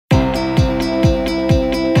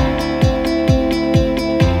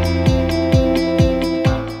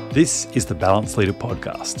This is the Balanced Leader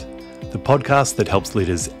Podcast, the podcast that helps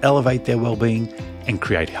leaders elevate their well-being and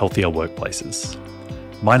create healthier workplaces.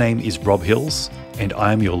 My name is Rob Hills, and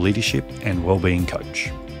I am your leadership and well-being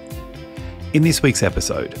coach. In this week's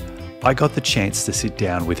episode, I got the chance to sit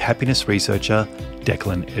down with happiness researcher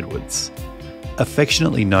Declan Edwards.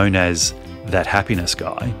 Affectionately known as That Happiness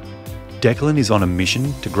Guy, Declan is on a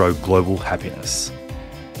mission to grow global happiness.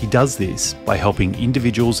 He does this by helping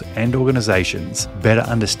individuals and organisations better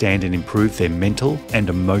understand and improve their mental and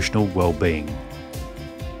emotional well-being.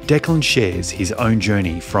 Declan shares his own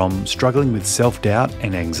journey from struggling with self-doubt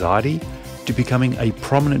and anxiety to becoming a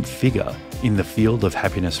prominent figure in the field of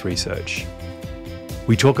happiness research.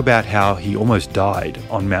 We talk about how he almost died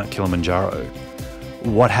on Mount Kilimanjaro,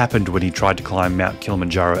 what happened when he tried to climb Mount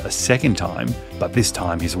Kilimanjaro a second time, but this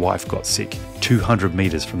time his wife got sick 200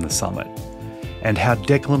 metres from the summit, and how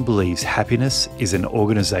Declan believes happiness is an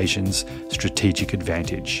organisation's strategic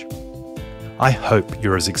advantage. I hope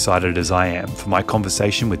you're as excited as I am for my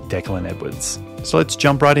conversation with Declan Edwards. So let's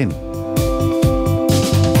jump right in.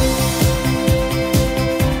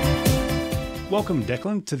 Welcome,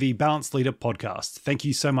 Declan, to the Balanced Leader Podcast. Thank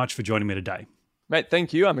you so much for joining me today. Mate,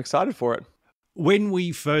 thank you. I'm excited for it. When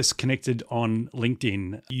we first connected on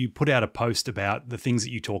LinkedIn, you put out a post about the things that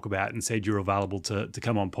you talk about and said you're available to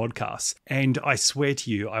come on podcasts. And I swear to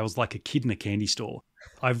you, I was like a kid in a candy store.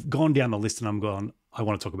 I've gone down the list and I'm going, I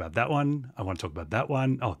want to talk about that one. I want to talk about that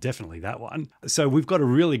one. Oh, definitely that one. So we've got a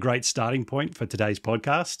really great starting point for today's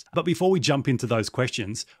podcast. But before we jump into those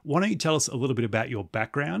questions, why don't you tell us a little bit about your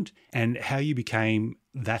background and how you became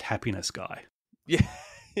that happiness guy? Yeah.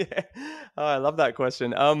 Oh, I love that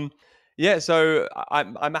question. So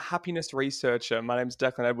I'm a happiness researcher. My name's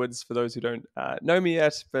Declan Edwards, for those who don't know me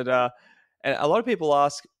yet. But and a lot of people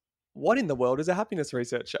ask, what in the world is a happiness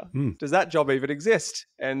researcher? Does that job even exist?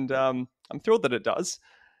 And I'm thrilled that it does.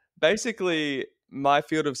 Basically, my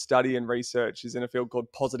field of study and research is in a field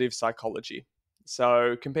called positive psychology.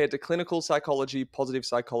 So compared to clinical psychology, positive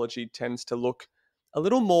psychology tends to look a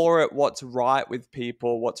little more at what's right with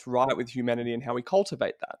people, what's right with humanity, and how we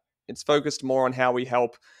cultivate that. It's focused more on how we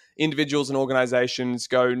help individuals and organizations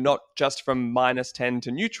go not just from -10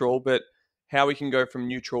 to neutral, but how we can go from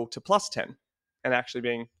neutral to +10 and actually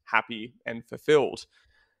being happy and fulfilled.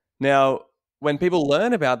 Now, when people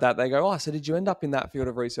learn about that, they go, oh, so did you end up in that field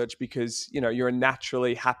of research because, you're a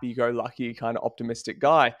naturally happy-go-lucky kind of optimistic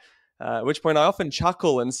guy? At which point I often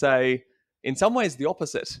chuckle and say, in some ways, the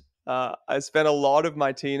opposite. I spent a lot of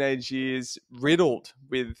my teenage years riddled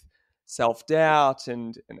with self-doubt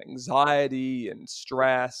and anxiety and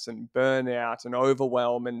stress and burnout and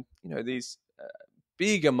overwhelm and, these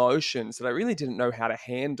big emotions that I really didn't know how to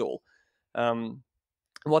handle.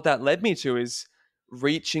 What that led me to is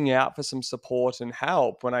reaching out for some support and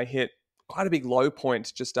help when I hit quite a big low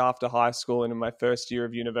point just after high school and in my first year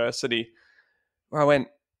of university, where I went,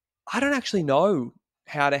 I don't actually know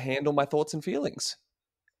how to handle my thoughts and feelings.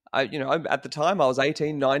 At the time I was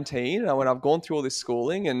 18, 19, and I've gone through all this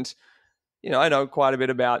schooling and I know quite a bit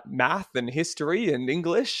about math and history and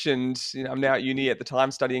English, and I'm now at uni at the time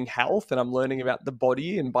studying health, and I'm learning about the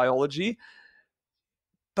body and biology.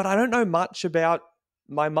 But I don't know much about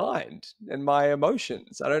my mind and my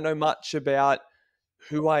emotions. I don't know much about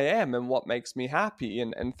who I am and what makes me happy.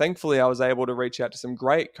 And thankfully, I was able to reach out to some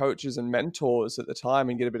great coaches and mentors at the time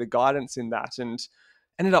and get a bit of guidance in that, and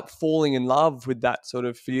ended up falling in love with that sort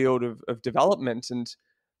of field of development, and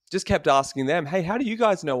just kept asking them, hey, how do you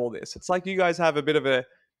guys know all this? It's like you guys have a bit of a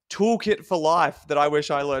toolkit for life that I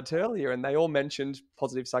wish I learned earlier. And they all mentioned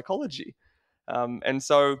positive psychology. And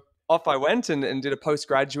so off I went and did a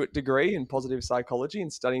postgraduate degree in positive psychology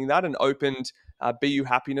and studying that, and opened BU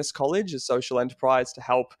Happiness College, a social enterprise to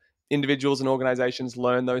help individuals and organizations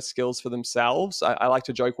learn those skills for themselves. I like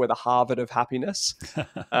to joke we're the Harvard of happiness.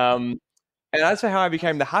 And as for how I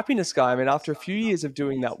became the happiness guy, after a few years of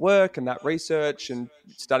doing that work and that research and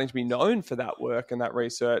starting to be known for that work and that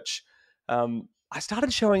research, I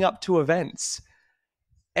started showing up to events.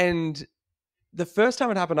 And the first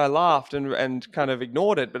time it happened, I laughed and kind of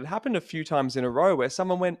ignored it, but it happened a few times in a row where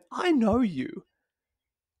someone went, I know you.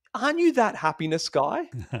 Aren't you that happiness guy?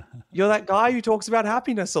 You're that guy who talks about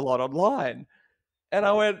happiness a lot online. And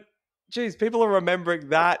I went, geez, people are remembering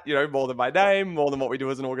that, more than my name, more than what we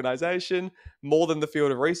do as an organization, more than the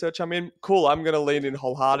field of research I'm in. Cool, I'm going to lean in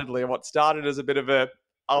wholeheartedly. And what started as a bit of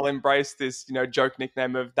I'll embrace this, joke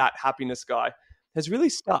nickname of that happiness guy has really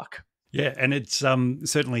stuck. Yeah, and it's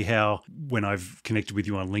certainly how, when I've connected with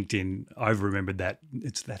you on LinkedIn, I've remembered that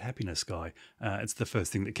it's that happiness guy. It's the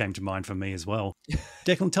first thing that came to mind for me as well.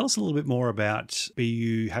 Declan, tell us a little bit more about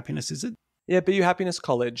BU Happiness, is it? Yeah, BU Happiness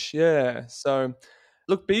College. Yeah. So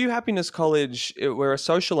Look, BU Happiness College, we're a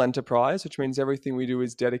social enterprise, which means everything we do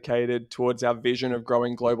is dedicated towards our vision of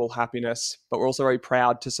growing global happiness. But we're also very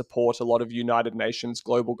proud to support a lot of United Nations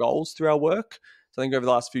global goals through our work. So I think over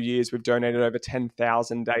the last few years, we've donated over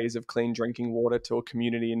 10,000 days of clean drinking water to a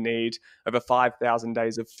community in need, over 5,000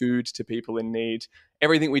 days of food to people in need.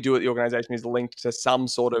 Everything we do at the organization is linked to some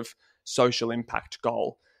sort of social impact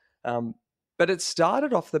goal. But it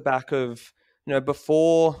started off the back of,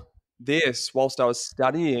 before this, whilst I was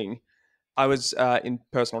studying, I was in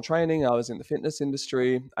personal training. I was in the fitness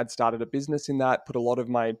industry. I'd started a business in that, put a lot of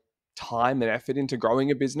my time and effort into growing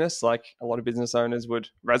a business, like a lot of business owners would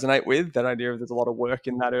resonate with that idea of there's a lot of work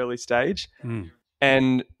in that early stage.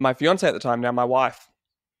 And my fiance at the time, now my wife,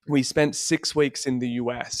 we spent 6 weeks in the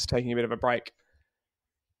US taking a bit of a break.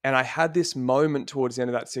 And I had this moment towards the end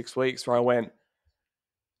of that 6 weeks where I went,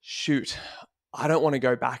 shoot, I don't want to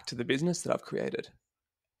go back to the business that I've created.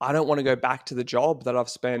 I don't want to go back to the job that I've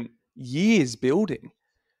spent years building.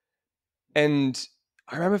 And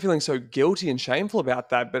I remember feeling so guilty and shameful about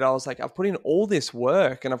that. But I was like, I've put in all this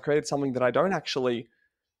work and I've created something that I don't actually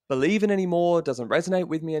believe in anymore, doesn't resonate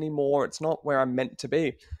with me anymore. It's not where I'm meant to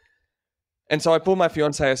be. And so I pulled my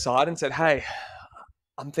fiance aside and said, hey,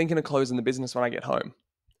 I'm thinking of closing the business when I get home.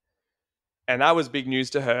 And that was big news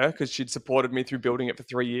to her because she'd supported me through building it for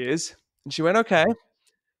 3 years. And she went, okay,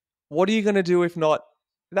 what are you going to do if not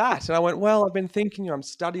that? And I went, well, I've been thinking, I'm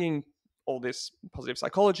studying all this positive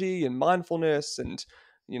psychology and mindfulness and,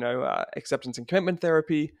 acceptance and commitment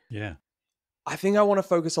therapy. Yeah. I think I want to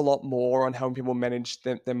focus a lot more on helping people manage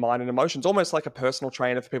their mind and emotions, almost like a personal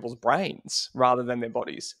trainer for people's brains rather than their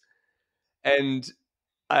bodies. And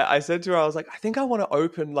I said to her, I was like, I think I want to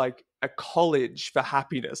open like a college for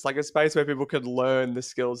happiness, like a space where people could learn the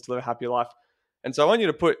skills to live a happier life. And so I want you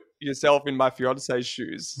to put yourself in my fiance's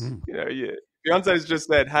shoes. Your fiance's just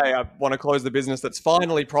said, hey, I want to close the business that's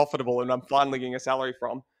finally profitable and I'm finally getting a salary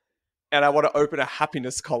from. And I want to open a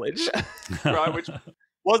happiness college, right? Which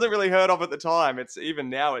wasn't really heard of at the time. Even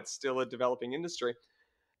now, it's still a developing industry.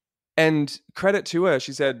 And credit to her,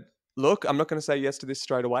 she said, look, I'm not going to say yes to this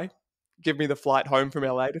straight away. Give me the flight home from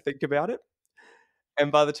LA to think about it.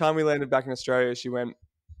 And by the time we landed back in Australia, she went,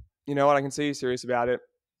 you know what, I can see you're serious about it.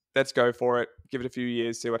 Let's go for it. Give it a few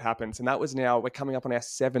years, see what happens. And that was we're coming up on our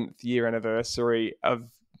 7th year anniversary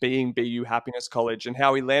of being BU Happiness College. And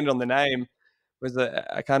how we landed on the name was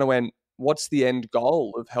that I kind of went, what's the end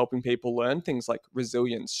goal of helping people learn things like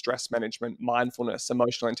resilience, stress management, mindfulness,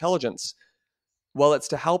 emotional intelligence? Well, it's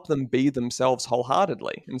to help them be themselves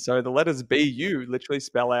wholeheartedly. And so the letters BU literally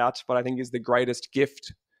spell out what I think is the greatest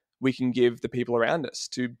gift we can give the people around us,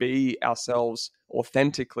 to be ourselves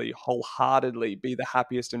authentically, wholeheartedly, be the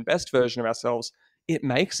happiest and best version of ourselves. It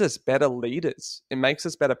makes us better leaders. It makes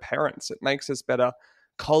us better parents. It makes us better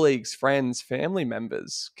colleagues, friends, family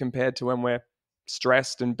members compared to when we're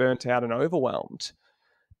stressed and burnt out and overwhelmed.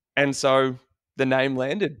 And so the name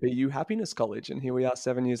landed, BU Happiness College. And here we are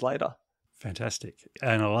 7 years later. Fantastic.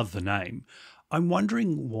 And I love the name. I'm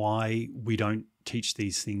wondering why we don't teach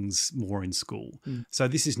these things more in school. So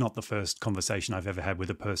this is not the first conversation I've ever had with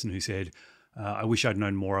a person who said, I wish I'd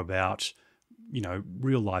known more about,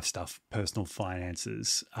 real life stuff, personal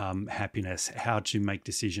finances, happiness, how to make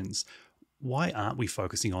decisions. Why aren't we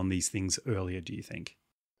focusing on these things earlier, do you think?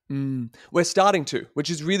 We're starting to, which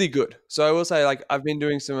is really good. So I will say, I've been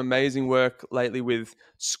doing some amazing work lately with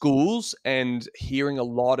schools and hearing a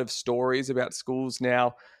lot of stories about schools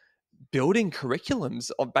now building curriculums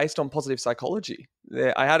based on positive psychology.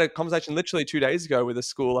 I had a conversation literally 2 days ago with a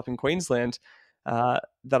school up in Queensland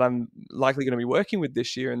that I'm likely going to be working with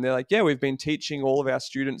this year. And they're like, yeah, we've been teaching all of our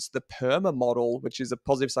students the PERMA model, which is a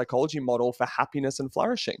positive psychology model for happiness and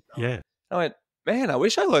flourishing. Yeah. I went, man, I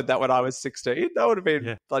wish I learned that when I was 16. That would have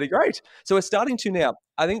been bloody great. So we're starting to now.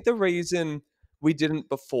 I think the reason we didn't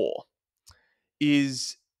before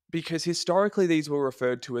is because historically these were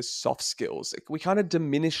referred to as soft skills. We kind of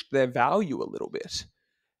diminished their value a little bit.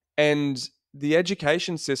 And the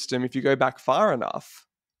education system, if you go back far enough,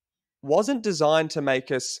 wasn't designed to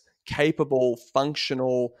make us capable,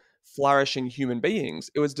 functional, flourishing human beings.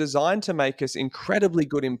 It was designed to make us incredibly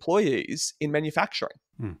good employees in manufacturing.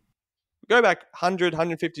 Go back 100,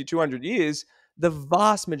 150, 200 years, the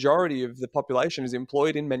vast majority of the population is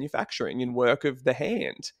employed in manufacturing, in work of the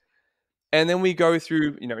hand. And then we go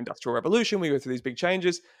through, industrial revolution, we go through these big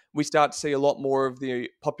changes. We start to see a lot more of the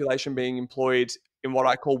population being employed in what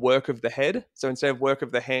I call work of the head. So instead of work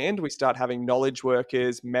of the hand, we start having knowledge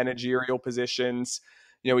workers, managerial positions.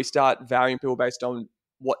 We start valuing people based on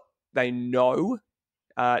what they know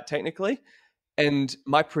technically. And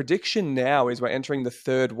my prediction now is we're entering the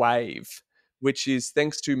third wave which is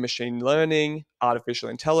thanks to machine learning, artificial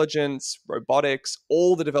intelligence, robotics,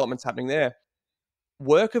 all the developments happening there.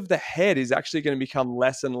 Work of the head is actually going to become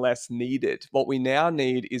less and less needed. What we now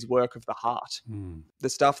need is work of the heart, the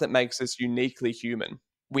stuff that makes us uniquely human.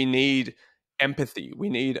 We need empathy. We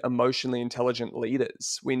need emotionally intelligent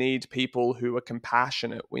leaders. We need people who are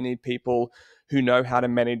compassionate. We need people who know how to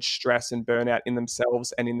manage stress and burnout in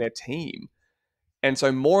themselves and in their team. And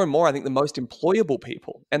so more and more, I think the most employable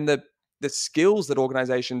people and the skills that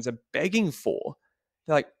organizations are begging for,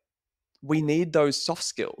 they're like, we need those soft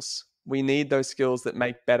skills. We need those skills that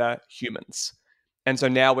make better humans. And so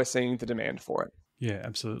now we're seeing the demand for it. Yeah,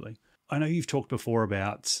 absolutely. I know you've talked before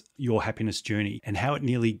about your happiness journey and how it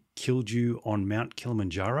nearly killed you on Mount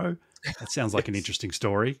Kilimanjaro. That sounds like an interesting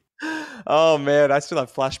story. Oh man, I still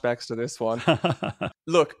have flashbacks to this one.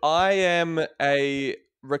 Look, I am a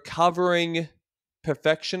recovering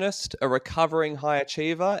perfectionist, a recovering high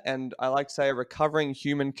achiever, and I like to say a recovering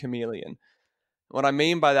human chameleon. What I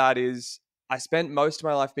mean by that is I spent most of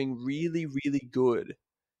my life being really, really good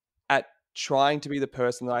at trying to be the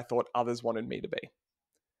person that I thought others wanted me to be.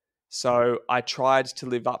 So I tried to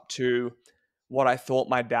live up to what I thought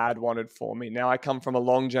my dad wanted for me. Now I come from a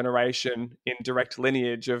long generation in direct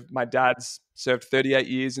lineage of my dad's served 38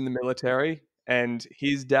 years in the military, and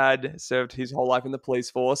his dad served his whole life in the police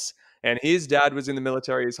force, and his dad was in the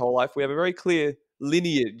military his whole life. We have a very clear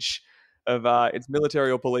lineage of it's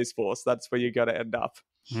military or police force. That's where you got to end up.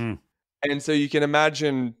 And so you can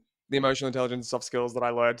imagine the emotional intelligence, soft skills that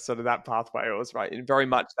I learned, sort of that pathway was right, very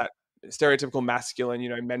much that stereotypical masculine,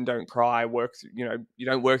 men don't cry, you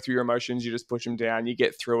don't work through your emotions, you just push them down, you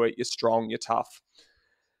get through it, you're strong, you're tough.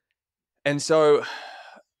 And so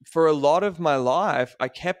for a lot of my life, I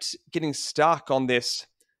kept getting stuck on this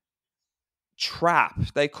trap.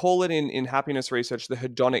 They call it in happiness research, the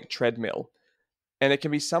hedonic treadmill. And it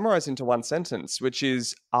can be summarized into one sentence, which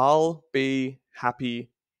is, I'll be happy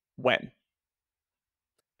when.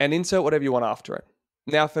 And insert whatever you want after it.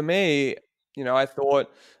 Now, for me, I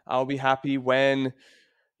thought I'll be happy when,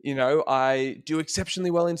 I do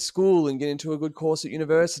exceptionally well in school and get into a good course at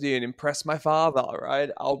university and impress my father, right?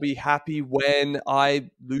 I'll be happy when I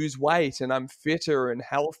lose weight and I'm fitter and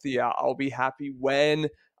healthier. I'll be happy when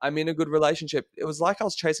I'm in a good relationship. It was like I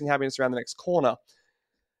was chasing happiness around the next corner.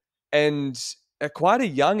 And at quite a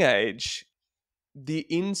young age, the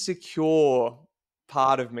insecure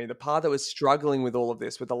part of me, the part that was struggling with all of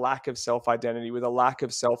this, with a lack of self-identity, with a lack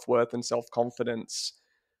of self-worth and self-confidence,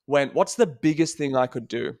 went, what's the biggest thing I could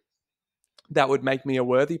do that would make me a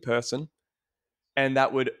worthy person and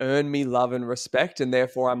that would earn me love and respect, and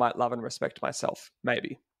therefore I might love and respect myself,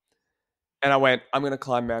 maybe. And I went, I'm going to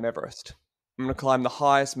climb Mount Everest. I'm going to climb the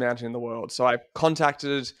highest mountain in the world. So I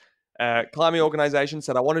contacted climbing organization,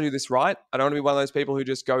 said, I want to do this right. I don't want to be one of those people who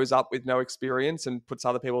just goes up with no experience and puts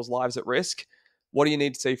other people's lives at risk. What do you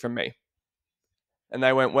need to see from me? And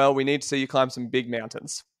they went, well, we need to see you climb some big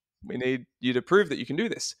mountains. We need you to prove that you can do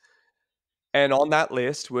this. And on that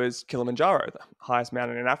list was Kilimanjaro, the highest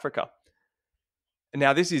mountain in Africa. And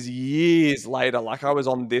now this is years later. Like I was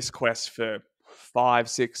on this quest for 5,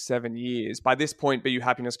 6, 7 years. By this point, BU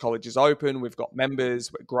Happiness College is open. We've got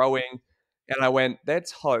members. We're growing. And I went,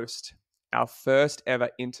 let's host our first ever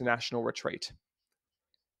international retreat.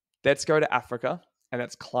 Let's go to Africa and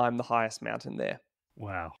let's climb the highest mountain there.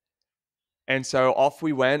 Wow. And so off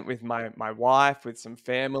we went with my wife, with some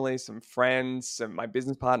family, some friends, my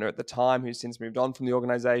business partner at the time, who's since moved on from the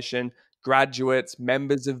organization, graduates,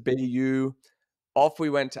 members of BU. Off we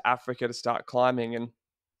went to Africa to start climbing. And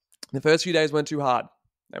the first few days weren't too hard.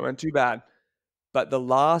 They weren't too bad. But the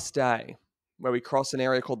last day, where we cross an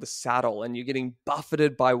area called the Saddle, and you're getting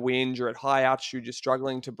buffeted by wind, you're at high altitude, you're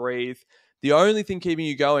struggling to breathe. The only thing keeping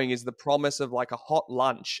you going is the promise of like a hot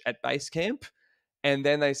lunch at base camp. And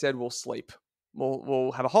then they said, we'll sleep.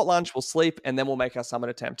 We'll have a hot lunch, we'll sleep, and then we'll make our summit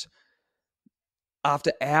attempt.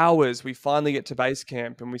 After hours, we finally get to base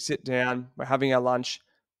camp and we sit down, we're having our lunch,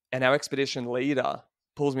 and our expedition leader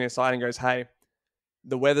pulls me aside and goes, hey,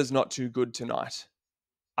 the weather's not too good tonight.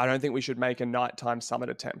 I don't think we should make a nighttime summit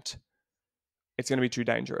attempt. It's going to be too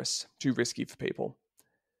dangerous, too risky for people.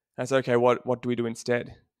 And I said, okay, what do we do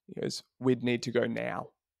instead? He goes, we'd need to go now.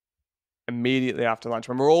 Immediately after lunch,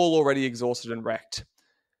 when we're all already exhausted and wrecked.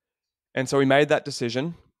 And so we made that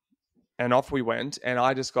decision and off we went. And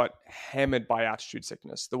I just got hammered by altitude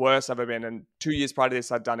sickness, the worst I've ever been. And 2 years prior to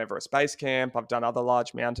this, I'd done Everest Base Camp. I've done other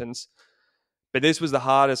large mountains. But this was the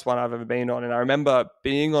hardest one I've ever been on. And I remember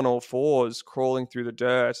being on all fours, crawling through the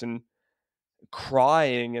dirt and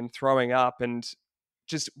crying and throwing up and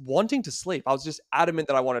just wanting to sleep. I was just adamant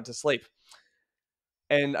that I wanted to sleep.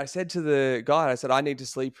 And I said to the guide, I said, I need to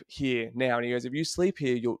sleep here now. And he goes, if you sleep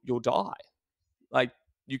here, you'll die. Like,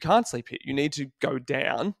 you can't sleep here. You need to go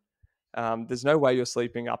down. There's no way you're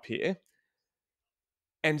sleeping up here.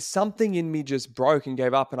 And something in me just broke and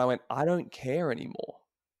gave up. And I went, I don't care anymore.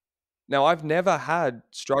 Now, I've never had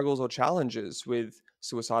struggles or challenges with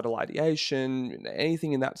suicidal ideation,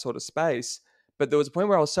 anything in that sort of space. But there was a point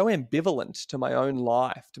where I was so ambivalent to my own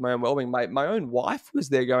life, to my own well-being. My own wife was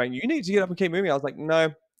there going, you need to get up and keep moving. I was like,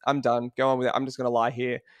 no, I'm done. Go on with it. I'm just going to lie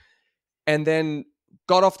here. And then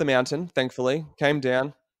got off the mountain, thankfully, came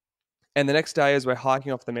down. And the next day, as we're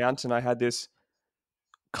hiking off the mountain, I had this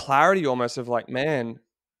clarity almost of like, man,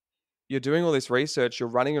 you're doing all this research, you're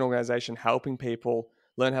running an organization, helping people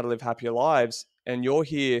learn how to live happier lives, and you're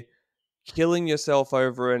here killing yourself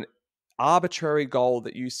over an arbitrary goal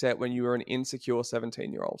that you set when you were an insecure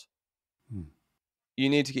 17-year-old. You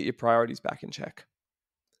need to get your priorities back in check.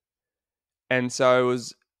 And so it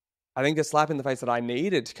was, I think, a slap in the face that I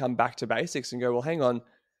needed to come back to basics and go, well, hang on,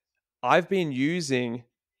 I've been using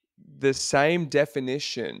the same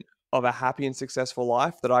definition of a happy and successful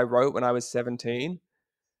life that I wrote when I was 17,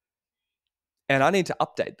 and I need to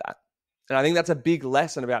update that. And I think that's a big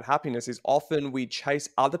lesson about happiness is often we chase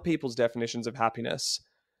other people's definitions of happiness.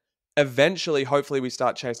 Eventually, hopefully, we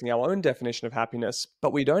start chasing our own definition of happiness,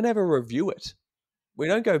 but we don't ever review it. We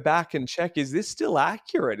don't go back and check, is this still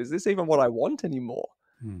accurate? Is this even what I want anymore?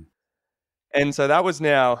 And so that was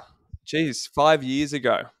now, 5 years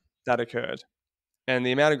ago that occurred. And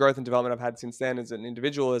the amount of growth and development I've had since then as an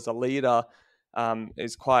individual, as a leader,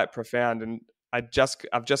 is quite profound. And I've just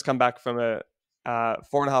come back from a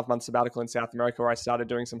 4.5 month sabbatical in South America, where I started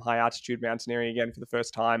doing some high altitude mountaineering again for the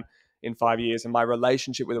first time in 5 years. And my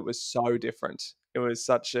relationship with it was so different. It was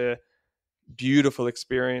such a beautiful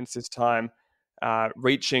experience this time,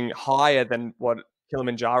 reaching higher than what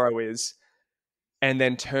Kilimanjaro is, and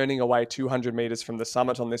then turning away 200 meters from the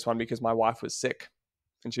summit on this one because my wife was sick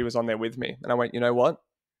and she was on there with me. And I went, you know what?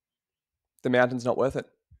 The mountain's not worth it.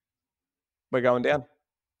 We're going down.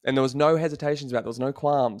 And there was no hesitations about it. There was no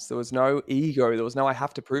qualms. There was no ego. There was no, I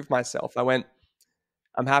have to prove myself. I went,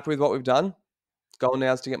 I'm happy with what we've done. Goal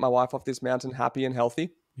now is to get my wife off this mountain happy and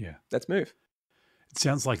healthy. Yeah. Let's move. It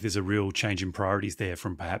sounds like there's a real change in priorities there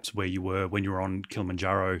from perhaps where you were when you were on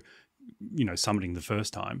Kilimanjaro, summiting the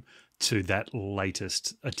first time, to that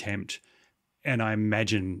latest attempt. And I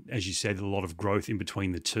imagine, as you said, a lot of growth in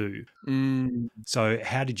between the two. So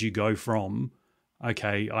how did you go from,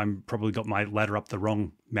 okay, I'm probably got my ladder up the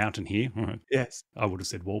wrong mountain here. Yes. I would have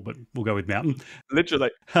said wall, but we'll go with mountain.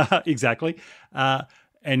 Literally. Exactly.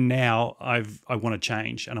 And now I want to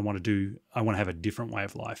change and I want to have a different way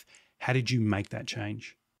of life. How did you make that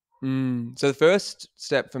change? So the first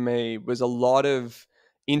step for me was a lot of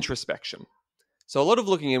introspection. So a lot of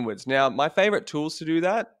looking inwards. Now, my favorite tools to do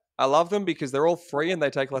that, I love them because they're all free and they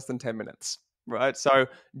take less than 10 minutes, right? So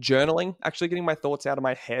journaling, actually getting my thoughts out of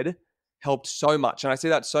my head, helped so much. And I see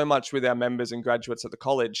that so much with our members and graduates at the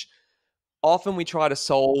college. Often we try to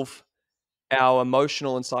solve our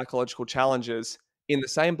emotional and psychological challenges in the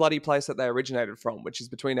same bloody place that they originated from, which is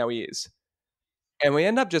between our ears. And we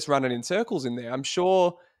end up just running in circles in there. I'm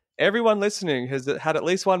sure everyone listening has had at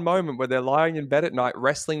least one moment where they're lying in bed at night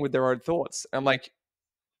wrestling with their own thoughts. I'm like,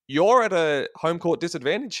 you're at a home court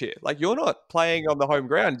disadvantage here. Like, you're not playing on the home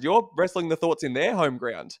ground. You're wrestling the thoughts in their home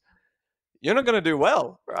ground. You're not going to do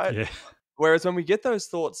well, right? Yeah. Whereas when we get those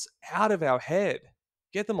thoughts out of our head,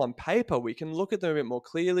 get them on paper, we can look at them a bit more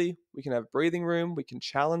clearly. We can have breathing room. We can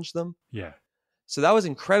challenge them. Yeah. So that was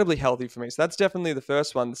incredibly healthy for me. So that's definitely the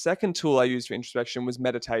first one. The second tool I used for introspection was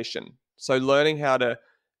meditation. So learning how to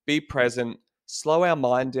be present, slow our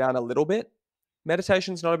mind down a little bit.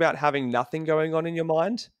 Meditation's not about having nothing going on in your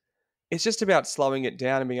mind. It's just about slowing it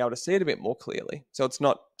down and being able to see it a bit more clearly. So it's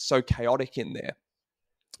not so chaotic in there.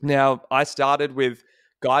 Now, I started with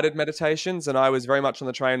guided meditations and I was very much on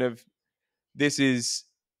the train of, this is,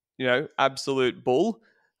 absolute bull.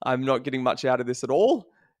 I'm not getting much out of this at all.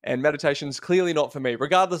 And meditation is clearly not for me,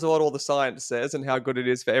 regardless of what all the science says and how good it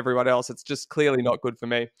is for everyone else. It's just clearly not good for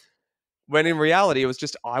me. When in reality, it was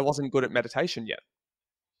just, I wasn't good at meditation yet.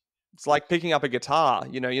 It's like picking up a guitar.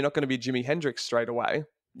 You're not going to be Jimi Hendrix straight away.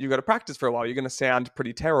 You've got to practice for a while. You're going to sound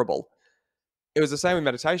pretty terrible. It was the same with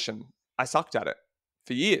meditation. I sucked at it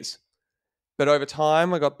for years. But over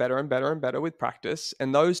time, I got better and better and better with practice.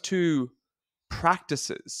 And those two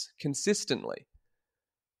practices consistently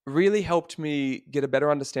really helped me get a better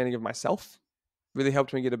understanding of myself, really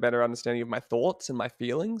helped me get a better understanding of my thoughts and my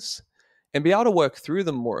feelings, and be able to work through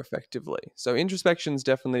them more effectively. So introspection is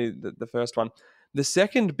definitely the first one. The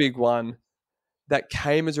second big one that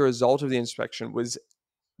came as a result of the introspection was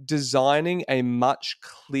designing a much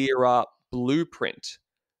clearer blueprint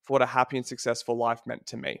for what a happy and successful life meant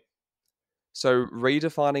to me. So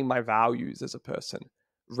redefining my values as a person,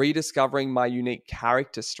 rediscovering my unique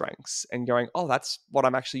character strengths and going, oh, that's what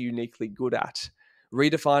I'm actually uniquely good at.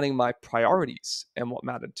 Redefining my priorities and what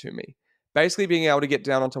mattered to me. Basically being able to get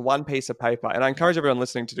down onto one piece of paper. And I encourage everyone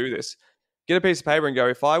listening to do this. Get a piece of paper and go,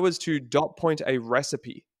 if I was to dot point a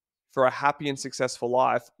recipe for a happy and successful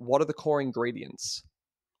life, what are the core ingredients?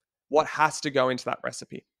 What has to go into that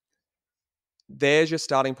recipe? There's your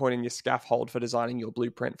starting point and your scaffold for designing your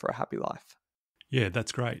blueprint for a happy life. Yeah,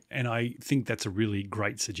 that's great. And I think that's a really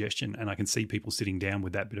great suggestion. And I can see people sitting down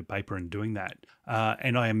with that bit of paper and doing that.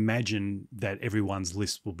 And I imagine that everyone's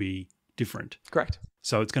list will be different. Correct.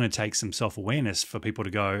 So it's going to take some self-awareness for people to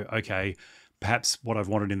go, okay, perhaps what I've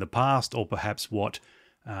wanted in the past, or perhaps what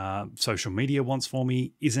social media wants for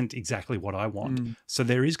me isn't exactly what I want. So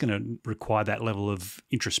there is going to require that level of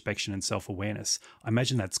introspection and self-awareness. I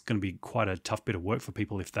imagine that's going to be quite a tough bit of work for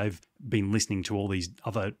people if they've been listening to all these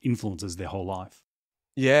other influences their whole life.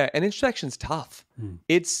 Yeah, and introspection's tough.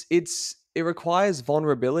 It requires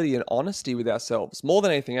vulnerability and honesty with ourselves more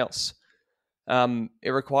than anything else.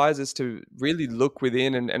 It requires us to really look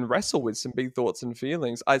within and wrestle with some big thoughts and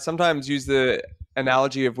feelings. I sometimes use the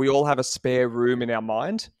analogy of we all have a spare room in our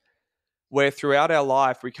mind where throughout our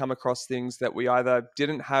life we come across things that we either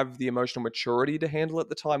didn't have the emotional maturity to handle at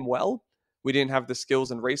the time well, we didn't have the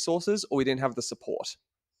skills and resources, or we didn't have the support,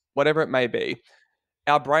 whatever it may be.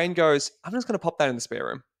 Our brain goes, I'm just going to pop that in the spare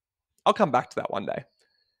room. I'll come back to that one day.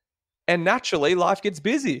 And naturally, life gets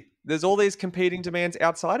busy. There's all these competing demands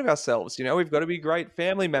outside of ourselves. You know, we've got to be great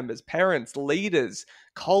family members, parents, leaders,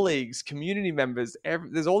 colleagues, community members.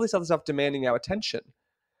 There's all this other stuff demanding our attention.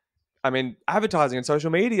 I mean, advertising and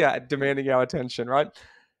social media demanding our attention, right?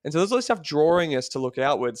 And so there's all this stuff drawing us to look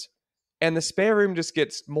outwards. And the spare room just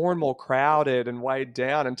gets more and more crowded and weighed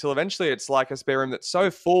down until eventually it's like a spare room that's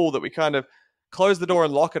so full that we kind of close the door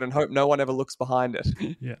and lock it and hope no one ever looks behind it.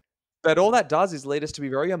 Yeah. But all that does is lead us to be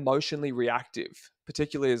very emotionally reactive,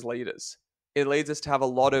 particularly as leaders. It leads us to have a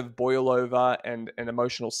lot of boil over and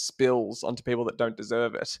emotional spills onto people that don't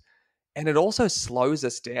deserve it. And it also slows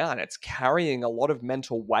us down. It's carrying a lot of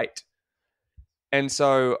mental weight. And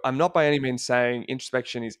so I'm not by any means saying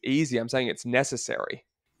introspection is easy. I'm saying it's necessary,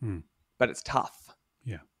 but it's tough.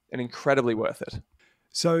 Yeah. And incredibly worth it.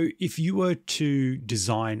 So if you were to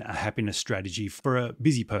design a happiness strategy for a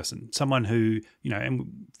busy person, someone who,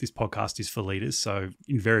 and this podcast is for leaders, so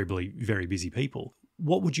invariably very busy people,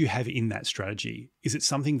 what would you have in that strategy? Is it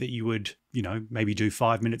something that you would, maybe do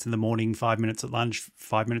 5 minutes in the morning, 5 minutes at lunch,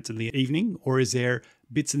 5 minutes in the evening? Or is there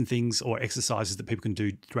bits and things or exercises that people can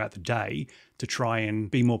do throughout the day to try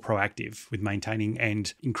and be more proactive with maintaining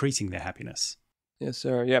and increasing their happiness? Yes,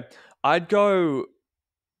 sir. Yeah. I'd go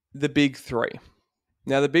the big three.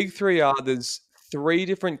 Now, the big three are there's 3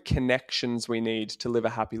 different connections we need to live a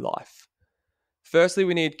happy life. Firstly,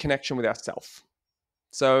 we need connection with ourselves.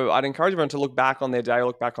 So I'd encourage everyone to look back on their day,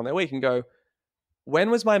 look back on their week and go, when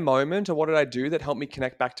was my moment or what did I do that helped me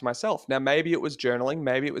connect back to myself? Now, maybe it was journaling,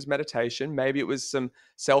 maybe it was meditation, maybe it was some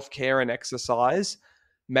self-care and exercise.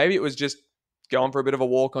 Maybe it was just going for a bit of a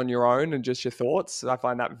walk on your own and just your thoughts. I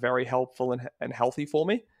find that very helpful and healthy for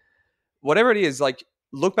me. Whatever it is, like,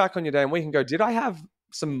 look back on your day and we can go, did I have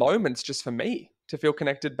some moments just for me to feel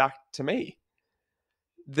connected back to me?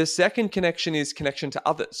 The second connection is connection to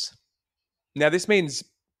others. Now, this means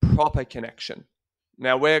proper connection.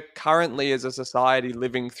 Now, we're currently as a society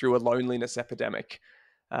living through a loneliness epidemic.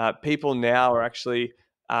 People now are actually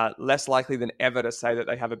less likely than ever to say that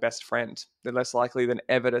they have a best friend. They're less likely than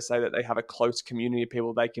ever to say that they have a close community of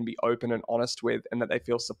people they can be open and honest with and that they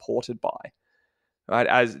feel supported by. Right?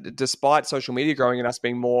 As despite social media growing and us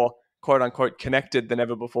being more quote unquote connected than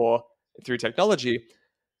ever before through technology,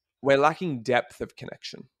 we're lacking depth of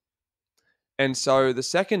connection. And so the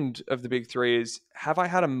second of the big 3 is, have I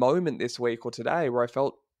had a moment this week or today where I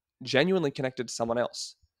felt genuinely connected to someone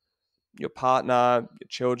else? Your partner, your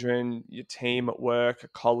children, your team at work, a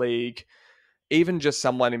colleague, even just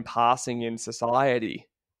someone in passing in society.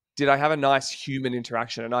 Did I have a nice human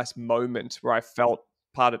interaction, a nice moment where I felt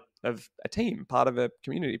part of a team, part of a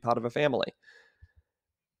community, part of a family?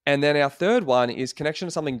 And then our third one is connection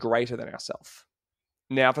to something greater than ourselves.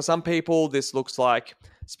 Now, for some people, this looks like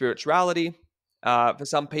spirituality. For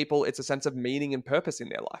some people, it's a sense of meaning and purpose in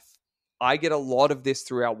their life. I get a lot of this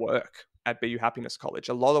through our work at BU Happiness College.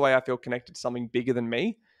 A lot of the way I feel connected to something bigger than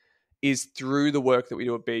me is through the work that we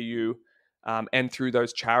do at BU and through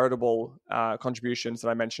those charitable contributions that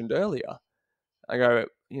I mentioned earlier. I go,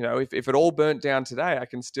 if it all burnt down today, I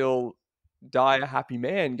can still die a happy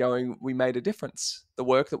man going, we made a difference. The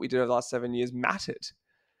work that we did over the last 7 years mattered.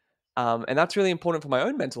 And that's really important for my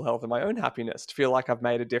own mental health and my own happiness, to feel like I've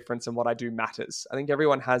made a difference and what I do matters. I think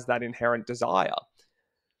everyone has that inherent desire.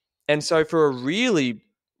 And so for a really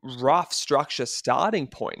rough structure starting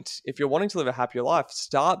point, if you're wanting to live a happier life,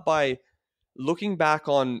 start by looking back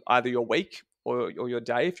on either your week or your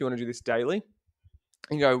day, if you want to do this daily,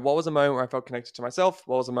 and go, what was a moment where I felt connected to myself?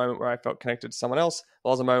 What was a moment where I felt connected to someone else?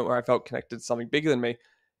 What was a moment where I felt connected to something bigger than me?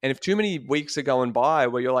 And if too many weeks are going by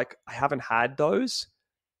where you're like, I haven't had those,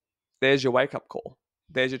 there's your wake-up call.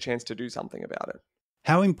 There's your chance to do something about it.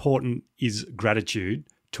 How important is gratitude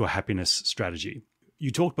to a happiness strategy?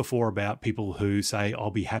 You talked before about people who say,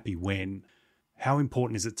 I'll be happy when. How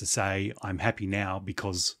important is it to say, I'm happy now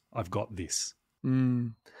because I've got this?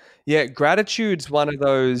 Yeah, gratitude's one of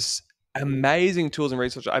those amazing tools and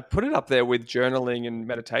research. I put it up there with journaling and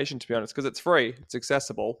meditation, to be honest, because it's free, it's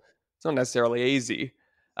accessible, it's not necessarily easy.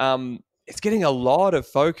 It's getting a lot of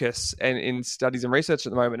focus and in studies and research at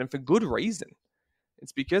the moment, and for good reason.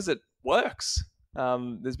 It's because it works.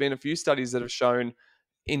 There's been a few studies that have shown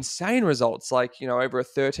insane results, like, over a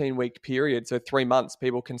 13-week period, so 3 months,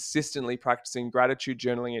 people consistently practicing gratitude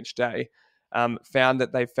journaling each day, found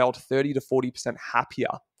that they felt 30 to 40% happier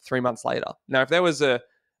 3 months later. Now, if there was a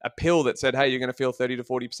pill that said, hey, you're going to feel 30 to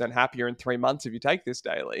 40% happier in 3 months if you take this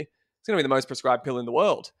daily, it's going to be the most prescribed pill in the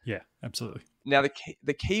world. Yeah, absolutely. Now,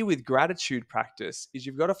 the key with gratitude practice is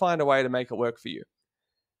you've got to find a way to make it work for you.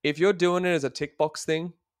 If you're doing it as a tick box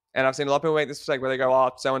thing, and I've seen a lot of people make this mistake where they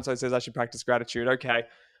go, so-and-so says I should practice gratitude. Okay,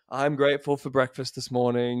 I'm grateful for breakfast this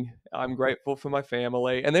morning. I'm grateful for my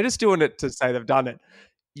family. And they're just doing it to say they've done it.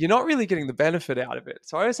 You're not really getting the benefit out of it.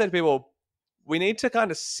 So I always say to people, we need to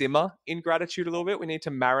kind of simmer in gratitude a little bit. We need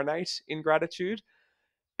to marinate in gratitude.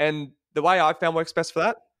 And the way I found works best for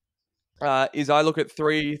that is I look at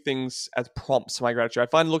 3 things as prompts for my gratitude. I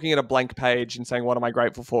find looking at a blank page and saying, what am I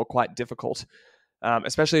grateful for, quite difficult,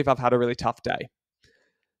 especially if I've had a really tough day.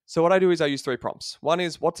 So what I do is I use 3 prompts. One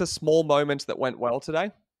is, what's a small moment that went well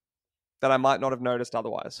today that I might not have noticed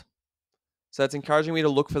otherwise? So it's encouraging me to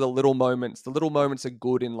look for the little moments. The little moments are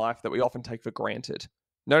good in life that we often take for granted.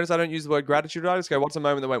 Notice I don't use the word gratitude. I just go, what's a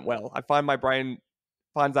moment that went well? I find my brain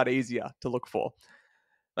finds that easier to look for.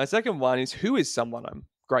 My second one is, who is someone I'm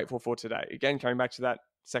grateful for today? Again, coming back to that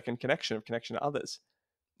second connection to others.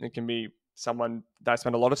 It can be someone that I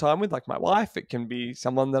spend a lot of time with, like my wife. It can be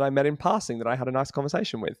someone that I met in passing that I had a nice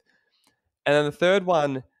conversation with. And then the third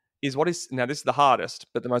one is, now this is the hardest,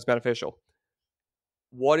 but the most beneficial.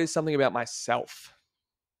 What is something about myself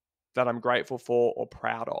that I'm grateful for or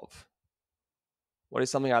proud of? What is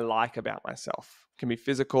something I like about myself? It can be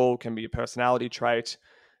physical, can be a personality trait.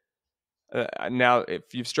 Now,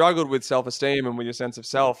 if you've struggled with self-esteem and with your sense of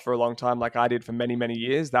self for a long time, like I did for many, many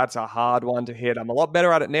years, that's a hard one to hit. I'm a lot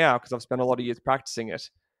better at it now because I've spent a lot of years practicing it.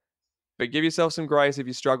 But give yourself some grace if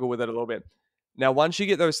you struggle with it a little bit. Now, once you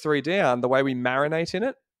get those 3 down, the way we marinate in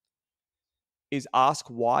it is ask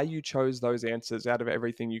why you chose those answers out of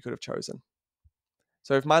everything you could have chosen.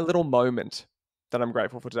 So if my little moment that I'm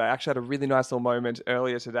grateful for today, I actually had a really nice little moment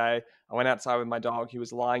earlier today. I went outside with my dog. He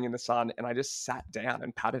was lying in the sun and I just sat down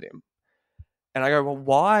and patted him. And I go, well,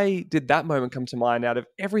 why did that moment come to mind out of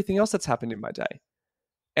everything else that's happened in my day?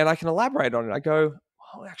 And I can elaborate on it. I go,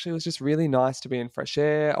 oh, actually, it was just really nice to be in fresh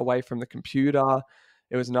air, away from the computer.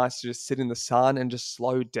 It was nice to just sit in the sun and just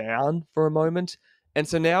slow down for a moment. And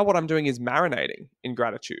so now what I'm doing is marinating in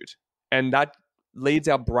gratitude. And that leads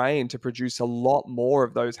our brain to produce a lot more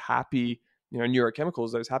of those happy,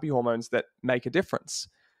 neurochemicals, those happy hormones that make a difference.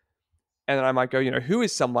 And then I might go, who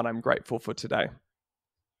is someone I'm grateful for today?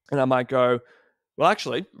 And I might go, well,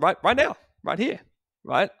 actually, right now, right here,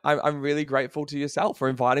 right? I'm really grateful to yourself for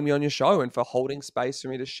inviting me on your show and for holding space for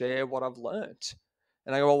me to share what I've learned.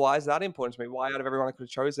 And I go, well, why is that important to me? Why out of everyone I could have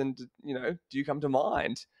chosen, do you come to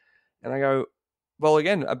mind? And I go, well,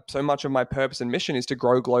 again, so much of my purpose and mission is to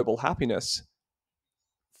grow global happiness.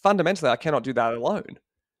 Fundamentally, I cannot do that alone.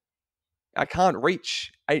 I can't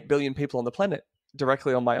reach 8 billion people on the planet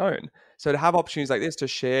directly on my own. So to have opportunities like this to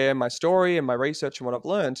share my story and my research and what I've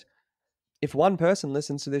learned, if one person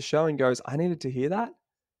listens to this show and goes, I needed to hear that,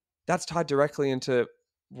 that's tied directly into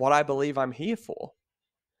what I believe I'm here for.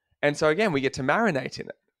 And so again, we get to marinate in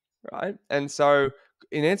it, right? And so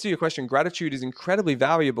in answer to your question, gratitude is incredibly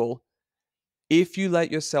valuable if you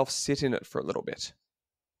let yourself sit in it for a little bit.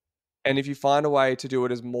 And if you find a way to do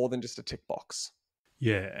it as more than just a tick box.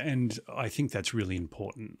 Yeah, and I think that's really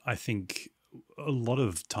important. I think a lot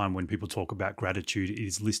of time when people talk about gratitude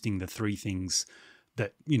is listing the 3 things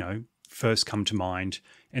that, first come to mind.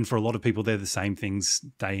 And for a lot of people, they're the same things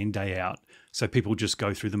day in, day out. So people just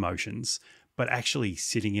go through the motions, but actually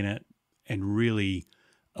sitting in it and really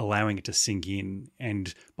allowing it to sink in.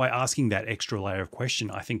 And by asking that extra layer of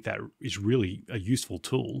question, I think that is really a useful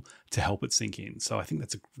tool to help it sink in. So I think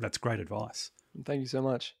that's great advice. Thank you so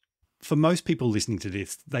much. For most people listening to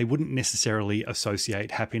this, they wouldn't necessarily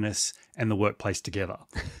associate happiness and the workplace together.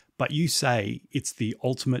 But you say it's the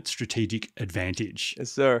ultimate strategic advantage.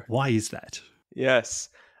 Yes, sir. Why is that? Yes.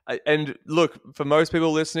 And look, for most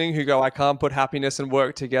people listening who go, I can't put happiness and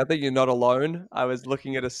work together, you're not alone. I was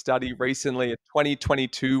looking at a study recently, a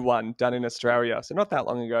 2022 one done in Australia, so not that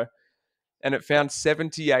long ago, and it found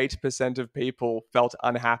 78% of people felt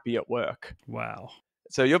unhappy at work. Wow.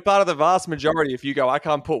 So you're part of the vast majority if you go, I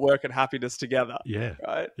can't put work and happiness together. Yeah.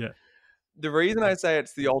 Right? Yeah. The reason I say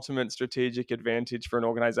it's the ultimate strategic advantage for an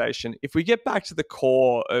organization, if we get back to the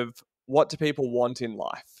core of what do people want in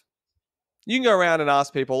life, you can go around and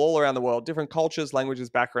ask people all around the world, different cultures, languages,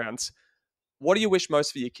 backgrounds, what do you wish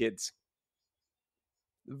most for your kids?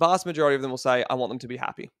 The vast majority of them will say, I want them to be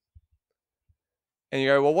happy. And you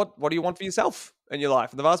go, well, what do you want for yourself in your life?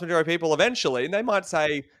 And the vast majority of people eventually, they might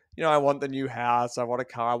say, I want the new house, I want a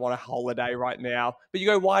car, I want a holiday right now. But you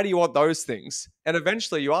go, why do you want those things? And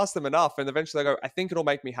eventually you ask them enough, and eventually they go, I think it'll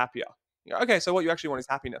make me happier. You go, okay, so what you actually want is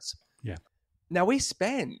happiness. Yeah. Now we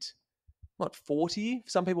spend, 40,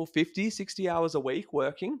 some people 50, 60 hours a week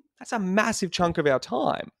working. That's a massive chunk of our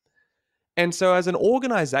time. And so as an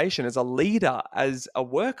organization, as a leader, as a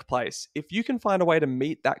workplace, if you can find a way to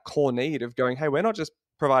meet that core need of going, hey, we're not just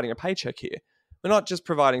providing a paycheck here. We're not just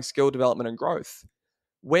providing skill development and growth.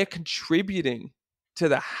 We're contributing to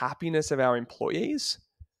the happiness of our employees.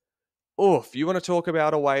 If you want to talk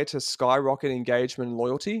about a way to skyrocket engagement and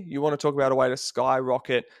loyalty, you want to talk about a way to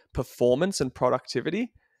skyrocket performance and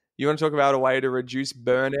productivity, you want to talk about a way to reduce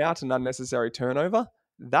burnout and unnecessary turnover,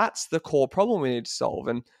 that's the core problem we need to solve.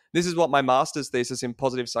 And this is what my master's thesis in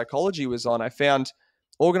positive psychology was on. I found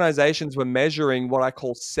organizations were measuring what I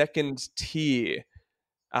call second tier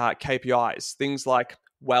KPIs, things like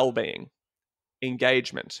well-being,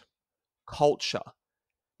 engagement, culture.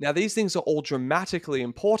 Now, these things are all dramatically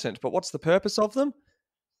important, but what's the purpose of them?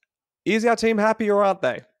 Is our team happy or aren't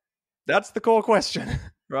they? That's the core question,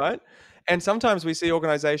 right? And sometimes we see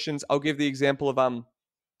organizations, I'll give the example of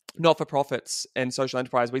not-for-profits and social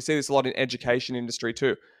enterprise. We see this a lot in education industry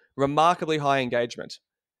too. Remarkably high engagement.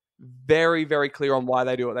 Very, very clear on why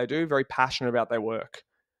they do what they do. Very passionate about their work.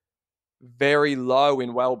 Very low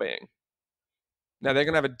in well-being. Now, they're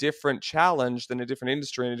going to have a different challenge than a different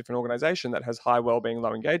industry and a different organization that has high well-being,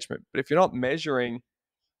 low engagement. But if you're not measuring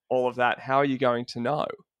all of that, how are you going to know?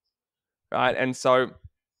 Right? And so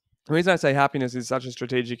the reason I say happiness is such a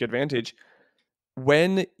strategic advantage,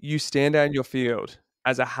 when you stand out in your field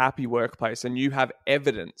as a happy workplace and you have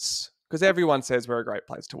evidence, because everyone says we're a great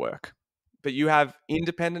place to work, but you have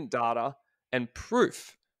independent data and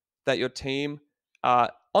proof that your team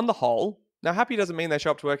are, on the whole, now happy doesn't mean they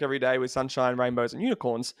show up to work every day with sunshine, rainbows, and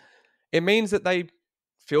unicorns. It means that they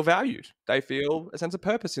feel valued. They feel a sense of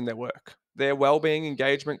purpose in their work. Their well-being,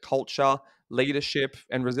 engagement, culture, leadership,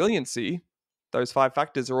 and resiliency, those 5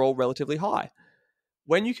 factors are all relatively high.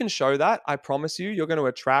 When you can show that, I promise you, you're going to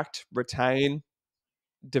attract, retain,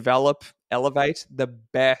 develop, elevate the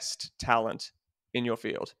best talent in your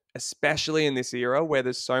field, especially in this era where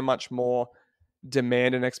there's so much more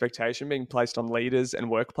demand and expectation being placed on leaders and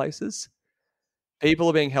workplaces. People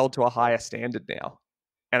are being held to a higher standard now.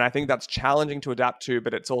 And I think that's challenging to adapt to,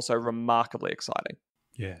 but it's also remarkably exciting.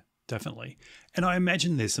 Yeah, definitely. And I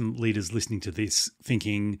imagine there's some leaders listening to this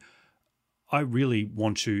thinking, I really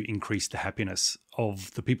want to increase the happiness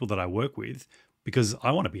of the people that I work with because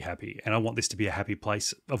I want to be happy and I want this to be a happy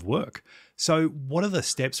place of work. So what are the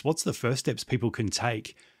steps? What's the first steps people can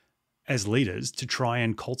take as leaders to try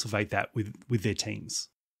and cultivate that with their teams?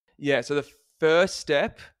 Yeah, so the first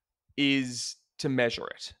step is to measure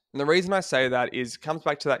it. And the reason I say that is it comes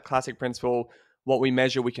back to that classic principle, what we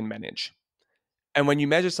measure, we can manage. And when you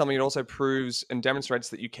measure something, it also proves and demonstrates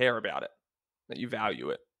that you care about it, that you value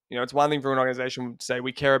it. It's one thing for an organization to say,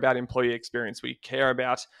 we care about employee experience, we care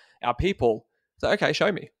about our people. So, okay,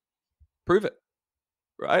 show me, prove it,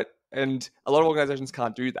 right? And a lot of organizations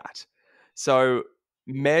can't do that. So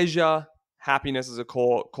measure happiness as a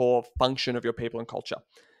core function of your people and culture.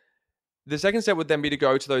 The second step would then be to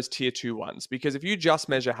go to those tier 2 ones, because if you just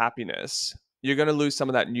measure happiness, you're going to lose some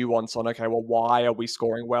of that nuance on, okay, well, why are we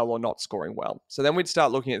scoring well or not scoring well? So then we'd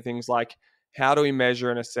start looking at things like, how do we measure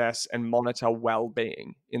and assess and monitor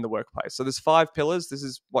well-being in the workplace? So there's 5 pillars. This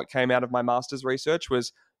is what came out of my master's research,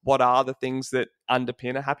 was what are the things that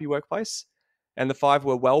underpin a happy workplace? And the 5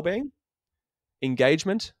 were well-being,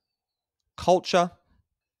 engagement, culture,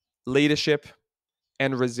 leadership,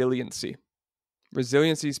 and resiliency.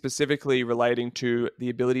 Resiliency specifically relating to the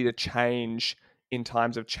ability to change in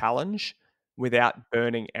times of challenge without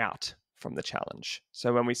burning out from the challenge.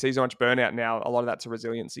 So when we see so much burnout now, a lot of that's a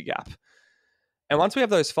resiliency gap. And once we have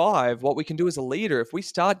those five, what we can do as a leader, if we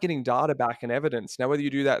start getting data back and evidence, now whether you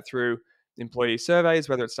do that through employee surveys,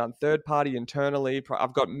 whether it's done third party, internally,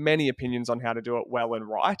 I've got many opinions on how to do it well and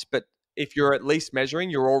right. But if you're at least measuring,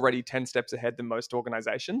 you're already 10 steps ahead than most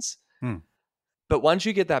organizations. But once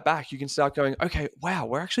you get that back, you can start going, okay, wow,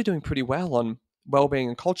 we're actually doing pretty well on well-being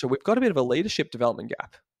and culture. We've got a bit of a leadership development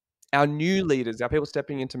gap. Our new leaders, our people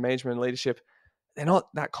stepping into management and leadership, they're not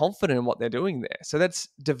that confident in what they're doing there. So let's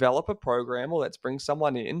develop a program, or let's bring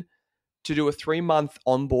someone in to do a 3-month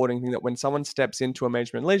onboarding thing that when someone steps into a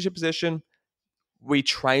management and leadership position, we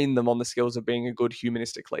train them on the skills of being a good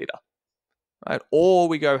humanistic leader, right? Or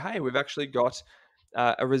we go, hey, we've actually got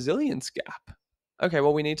a resilience gap. Okay,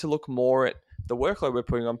 well, we need to look more at the workload we're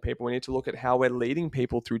putting on people. We need to look at how we're leading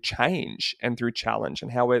people through change and through challenge,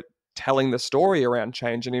 and how we're telling the story around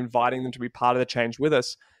change and inviting them to be part of the change with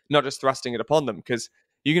us, not just thrusting it upon them. Because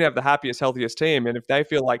you can have the happiest, healthiest team, and if they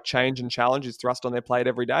feel like change and challenge is thrust on their plate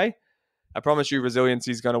every day, I promise you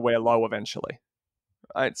resiliency is going to wear low eventually.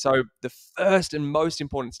 Right? So the first and most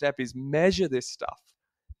important step is measure this stuff.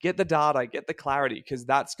 Get the data, get the clarity, because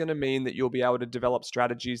that's going to mean that you'll be able to develop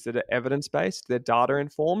strategies that are evidence-based, they're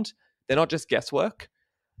data-informed, they're not just guesswork,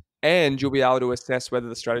 and you'll be able to assess whether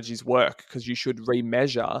the strategies work, because you should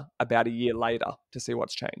remeasure about a year later to see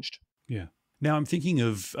what's changed. Yeah. Now, I'm thinking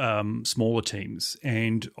of smaller teams,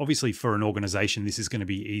 and obviously for an organization, this is going to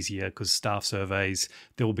be easier because staff surveys,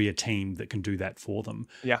 there will be a team that can do that for them.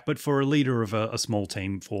 Yeah. But for a leader of a small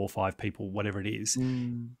team, 4 or 5 people, whatever it is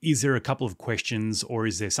there a couple of questions, or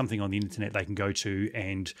is there something on the internet they can go to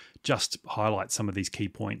and just highlight some of these key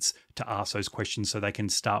points to ask those questions so they can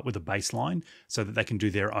start with a baseline so that they can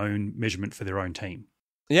do their own measurement for their own team?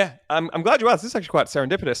 Yeah, I'm glad you asked. This is actually quite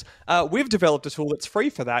serendipitous. We've developed a tool that's free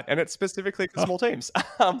for that, and it's specifically for small teams.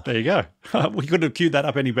 There you go. We couldn't have queued that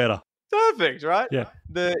up any better. Perfect, right? Yeah.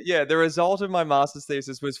 The result of my master's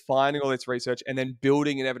thesis was finding all this research and then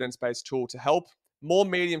building an evidence-based tool to help more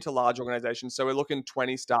medium to large organizations. So we're looking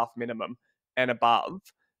 20 staff minimum and above,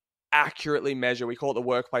 accurately measure. We call it the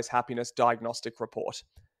Workplace Happiness Diagnostic Report.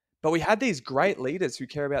 But we had these great leaders who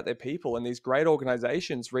care about their people, and these great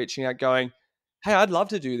organizations reaching out going, hey, I'd love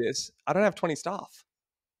to do this. I don't have 20 staff.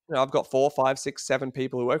 I've got 4, 5, 6, 7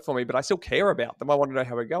 people who work for me, but I still care about them. I want to know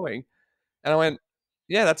how we're going. And I went,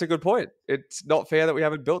 yeah, that's a good point. It's not fair that we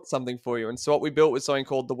haven't built something for you. And so what we built was something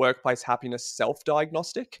called the Workplace Happiness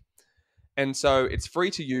Self-Diagnostic. And so it's free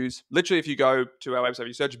to use. Literally, if you go to our website,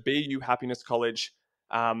 you search BU Happiness College,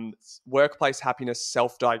 Workplace Happiness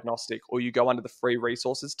Self-Diagnostic, or you go under the free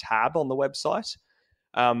resources tab on the website.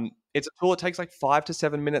 It's a tool. It takes like 5 to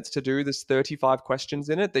 7 minutes to do. There's 35 questions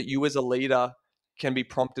in it that you as a leader can be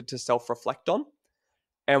prompted to self-reflect on.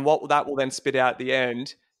 And what that will then spit out at the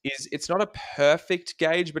end is, it's not a perfect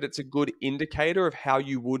gauge, but it's a good indicator of how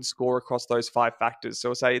you would score across those 5 factors.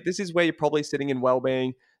 So say, this is where you're probably sitting in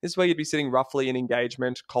well-being. This is where you'd be sitting roughly in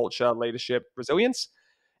engagement, culture, leadership, resilience.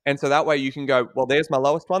 And so that way you can go, well, there's my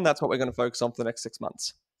lowest one. That's what we're going to focus on for the next 6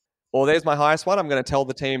 months. Or there's my highest one. I'm going to tell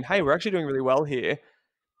the team, hey, we're actually doing really well here.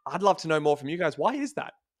 I'd love to know more from you guys. Why is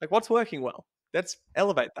that? Like, what's working well? Let's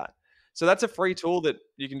elevate that. So that's a free tool that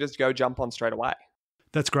you can just go jump on straight away.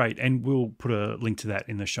 That's great. And we'll put a link to that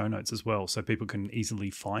in the show notes as well, so people can easily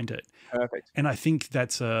find it. Perfect. And I think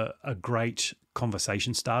that's a great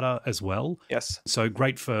conversation starter as well. Yes. So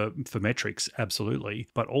great for metrics, absolutely.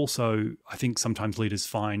 But also, I think sometimes leaders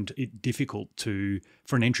find it difficult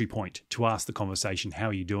for an entry point to ask the conversation, how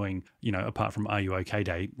are you doing? Apart from Are You Okay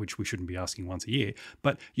Day, which we shouldn't be asking once a year.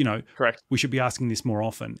 But, correct. We should be asking this more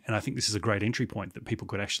often. And I think this is a great entry point that people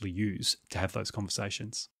could actually use to have those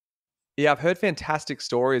conversations. Yeah, I've heard fantastic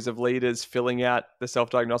stories of leaders filling out the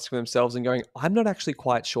self-diagnostic for themselves and going, I'm not actually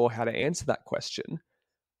quite sure how to answer that question.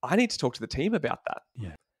 I need to talk to the team about that.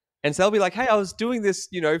 Yeah. And so they'll be like, hey, I was doing this,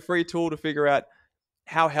 free tool to figure out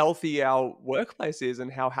how healthy our workplace is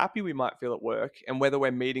and how happy we might feel at work and whether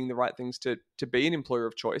we're meeting the right things to be an employer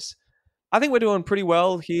of choice. I think we're doing pretty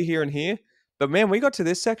well here, and here. But man, we got to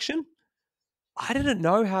this section. I didn't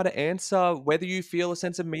know how to answer whether you feel a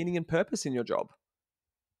sense of meaning and purpose in your job.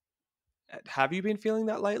 Have you been feeling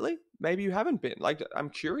that lately? Maybe you haven't been. Like, I'm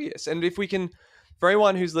curious. And if we can, for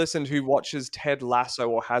anyone who's listened who watches Ted Lasso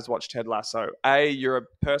or has watched Ted Lasso, you're a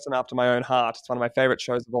person after my own heart. It's one of my favorite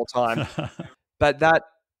shows of all time. But that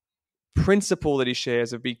principle that he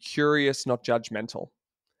shares of be curious, not judgmental.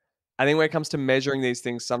 I think when it comes to measuring these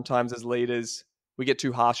things, sometimes as leaders, We get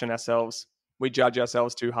too harsh on ourselves. We judge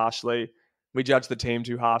ourselves too harshly. We judge the team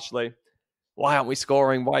too harshly. Why aren't we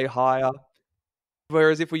scoring way higher?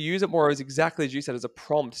 Whereas if we use it more as exactly as you said, as a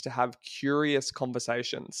prompt to have curious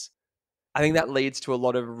conversations, I think that leads to a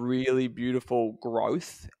lot of really beautiful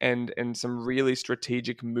growth and some really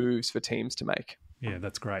strategic moves for teams to make. Yeah,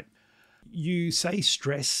 that's great. You say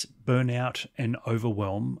stress, burnout, and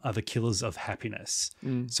overwhelm are the killers of happiness.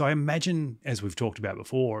 So I imagine, as we've talked about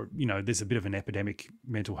before, there's a bit of an epidemic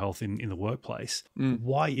mental health in the workplace.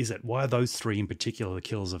 Why is it? Why are those three in particular the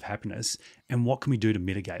killers of happiness? And what can we do to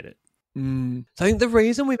mitigate it? So I think the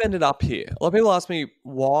reason we've ended up here, a lot of people ask me,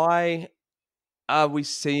 why are we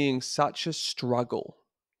seeing such a struggle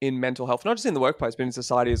in mental health, not just in the workplace, but in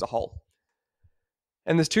society as a whole?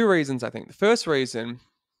 And there's two reasons, I think. The first reason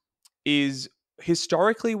is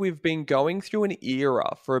historically we've been going through an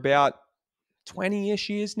era for about 20-ish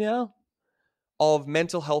years now of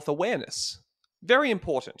mental health awareness. Very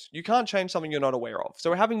important. You can't change something you're not aware of. So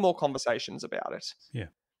we're having more conversations about it. Yeah.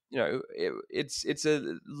 It's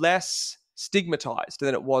a less stigmatized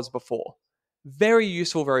than it was before. Very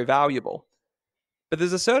useful, very valuable. But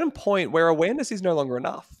there's a certain point where awareness is no longer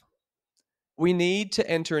enough. We need to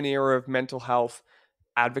enter an era of mental health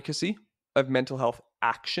advocacy, of mental health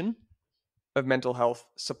action, of mental health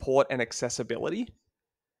support and accessibility.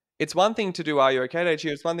 It's one thing to do Are You Okay Day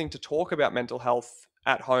Cheer? It's one thing to talk about mental health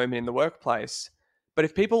at home and in the workplace. But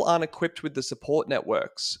if people aren't equipped with the support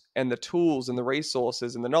networks and the tools and the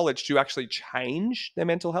resources and the knowledge to actually change their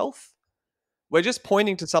mental health, we're just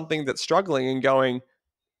pointing to something that's struggling and going,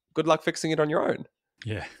 good luck fixing it on your own.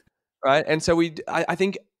 Yeah. Right. And so I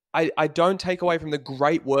think I don't take away from the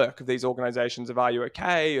great work of these organizations of Are You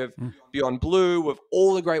Okay, of Beyond Blue, of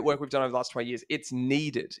all the great work we've done over the last 20 years. It's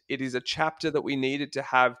needed. It is a chapter that we needed to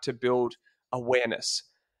have to build awareness.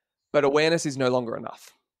 But awareness is no longer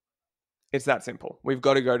enough. It's that simple. We've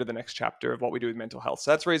got to go to the next chapter of what we do with mental health.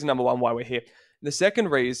 So that's reason number one why we're here. The second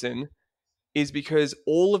reason is because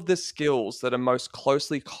all of the skills that are most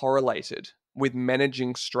closely correlated with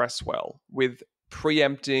managing stress well, with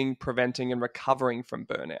preempting, preventing, and recovering from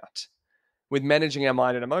burnout, with managing our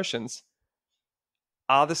mind and emotions,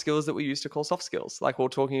 are the skills that we used to call soft skills, like we were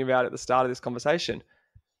talking about at the start of this conversation.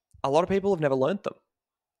 A lot of people have never learned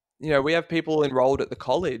them. We have people enrolled at the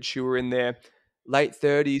college who are in their late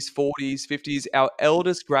 30s, 40s, 50s. Our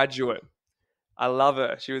eldest graduate, I love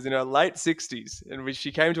her. She was in her late 60s, and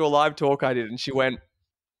she came to a live talk I did, and she went,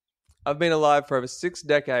 I've been alive for over 6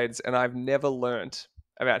 decades, and I've never learned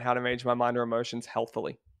about how to manage my mind or emotions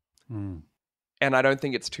healthily. And I don't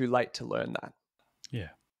think it's too late to learn that. Yeah.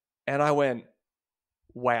 And I went,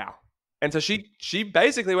 wow. And so she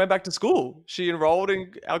basically went back to school. She enrolled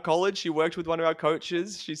in our college. She worked with one of our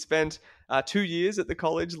coaches. She spent 2 years at the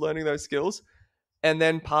college learning those skills and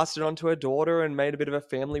then passed it on to her daughter and made a bit of a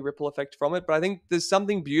family ripple effect from it. But I think there's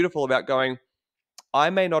something beautiful about going,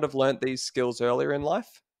 I may not have learned these skills earlier in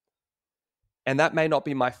life, and that may not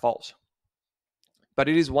be my fault. But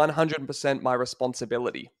it is 100% my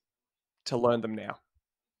responsibility to learn them now,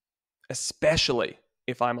 especially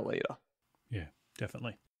if I'm a leader. Yeah,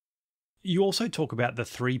 definitely. You also talk about the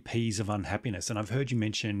 3 Ps of unhappiness, and I've heard you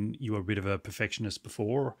mention you were a bit of a perfectionist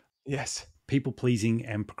before. Yes. People pleasing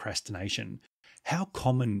and procrastination. How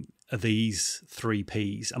common are these 3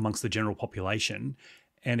 Ps amongst the general population?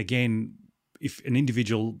 And again, if an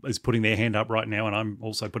individual is putting their hand up right now, and I'm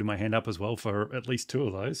also putting my hand up as well for at least 2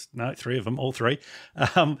 of those, no, 3 of them, all 3,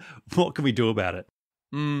 what can we do about it?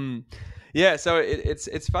 Yeah, so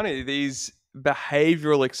it's funny, these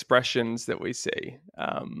behavioral expressions that we see,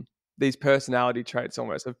 these personality traits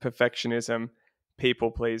almost of perfectionism,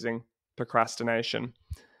 people-pleasing, procrastination.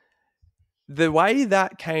 The way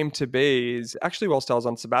that came to be is actually whilst I was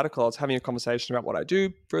on sabbatical, I was having a conversation about what I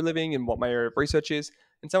do for a living and what my area of research is.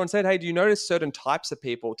 And someone said, hey, do you notice certain types of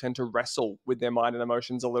people tend to wrestle with their mind and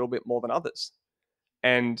emotions a little bit more than others?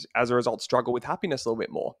 And as a result, struggle with happiness a little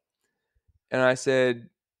bit more. And I said,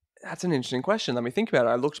 that's an interesting question. Let me think about it.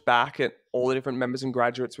 I looked back at all the different members and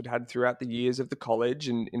graduates we'd had throughout the years of the college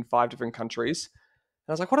in 5 different countries.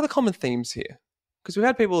 And I was like, what are the common themes here? Because we've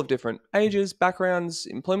had people of different ages, backgrounds,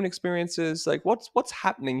 employment experiences. Like, what's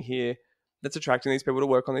happening here that's attracting these people to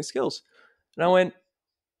work on these skills? And I went,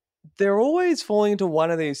 they're always falling into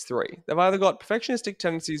one of these 3. They've either got perfectionistic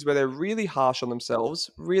tendencies where they're really harsh on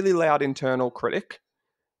themselves, really loud internal critic,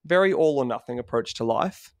 very all or nothing approach to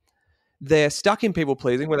life. They're stuck in people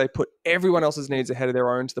pleasing where they put everyone else's needs ahead of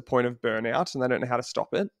their own to the point of burnout and they don't know how to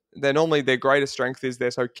stop it. Their greatest strength is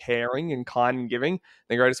they're so caring and kind and giving.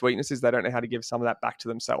 Their greatest weakness is they don't know how to give some of that back to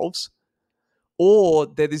themselves. Or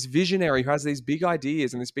they're this visionary who has these big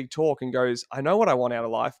ideas and this big talk and goes, I know what I want out of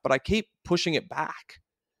life, but I keep pushing it back.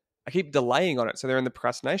 I keep delaying on it. So they're in the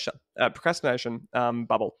procrastination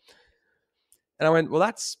bubble. And I went, well,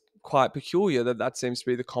 that's quite peculiar that seems to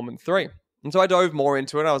be the common three. And so I dove more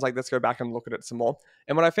into it. I was like, let's go back and look at it some more.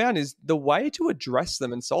 And what I found is the way to address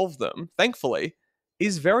them and solve them, thankfully,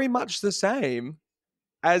 is very much the same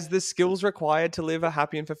as the skills required to live a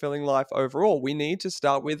happy and fulfilling life overall. We need to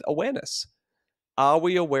start with awareness. Are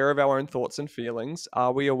we aware of our own thoughts and feelings?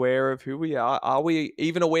 Are we aware of who we are? Are we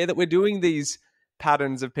even aware that we're doing these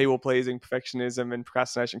patterns of people-pleasing, perfectionism, and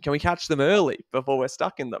procrastination? Can we catch them early before we're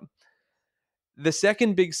stuck in them? The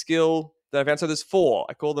second big skill that I found, so there's four.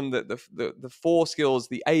 I call them the four skills,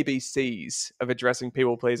 the ABCs of addressing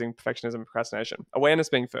people-pleasing, perfectionism, and procrastination. Awareness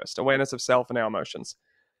being first, awareness of self and our emotions.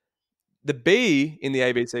 The B in the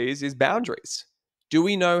ABCs is boundaries. Do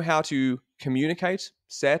we know how to communicate,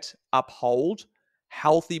 set, uphold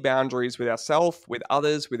healthy boundaries with ourselves, with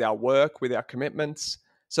others, with our work, with our commitments,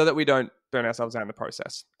 so that we don't burn ourselves out in the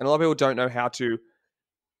process? And a lot of people don't know how to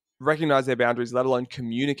recognize their boundaries, let alone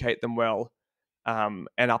communicate them well, and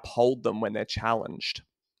uphold them when they're challenged,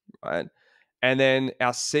 right? And then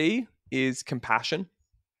our C is compassion,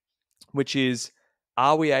 which is,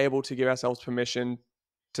 are we able to give ourselves permission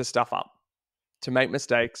to stuff up, to make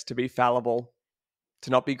mistakes, to be fallible, to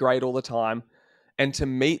not be great all the time, and to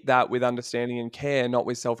meet that with understanding and care, not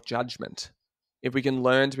with self-judgment. If we can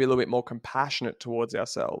learn to be a little bit more compassionate towards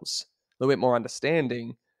ourselves, a little bit more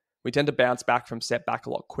understanding, we tend to bounce back from setback a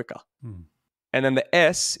lot quicker. And then the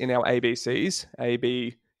S in our ABCs, A,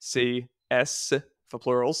 B, C, S for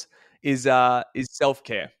plurals, is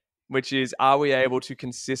self-care, which is, are we able to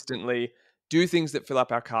consistently do things that fill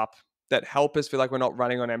up our cup, that help us feel like we're not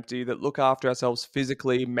running on empty, that look after ourselves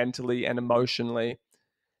physically, mentally, and emotionally,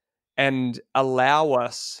 and allow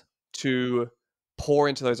us to pour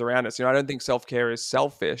into those around us. I don't think self-care is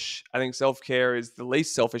selfish. I think self-care is the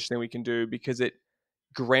least selfish thing we can do because it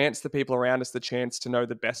grants the people around us the chance to know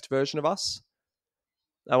the best version of us.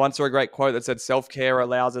 I once saw a great quote that said, self-care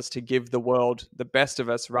allows us to give the world the best of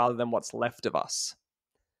us rather than what's left of us.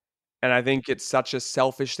 And I think it's such a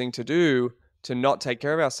selfish thing to do to not take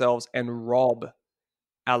care of ourselves and rob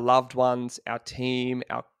our loved ones, our team,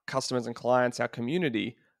 our customers and clients, our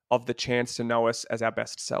community of the chance to know us as our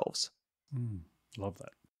best selves. Love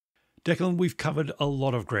that. Declan, we've covered a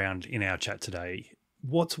lot of ground in our chat today.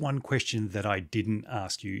 What's one question that I didn't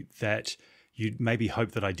ask you that you'd maybe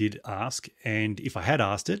hope that I did ask? And if I had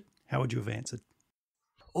asked it, how would you have answered?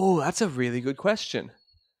 Oh, that's a really good question.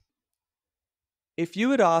 If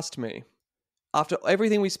you had asked me, after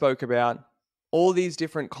everything we spoke about, all these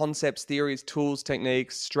different concepts, theories, tools,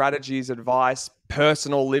 techniques, strategies, advice,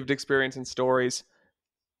 personal lived experience and stories,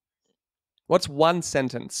 what's one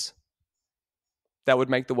sentence that would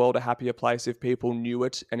make the world a happier place if people knew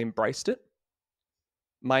it and embraced it?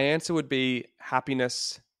 My answer would be,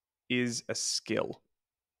 happiness is a skill,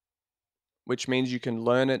 which means you can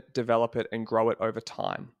learn it, develop it, and grow it over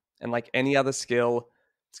time. And like any other skill,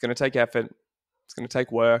 it's going to take effort. It's going to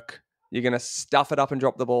take work. You're going to stuff it up and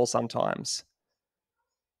drop the ball sometimes.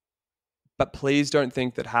 But please don't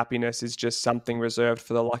think that happiness is just something reserved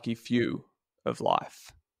for the lucky few of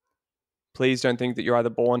life. Please don't think that you're either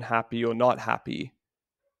born happy or not happy.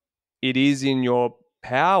 It is in your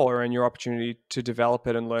power and your opportunity to develop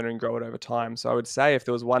it and learn and grow it over time. So I would say, if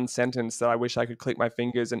there was one sentence that I wish I could click my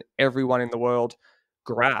fingers and everyone in the world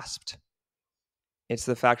grasped, it's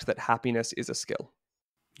the fact that happiness is a skill.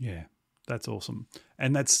 Yeah, that's awesome.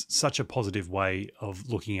 And that's such a positive way of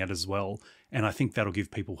looking at it as well. And I think that'll give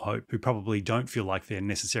people hope who probably don't feel like they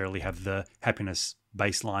necessarily have the happiness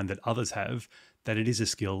baseline that others have, that it is a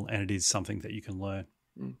skill and it is something that you can learn.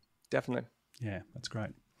 Definitely. Yeah, that's great.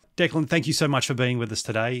 Declan, thank you so much for being with us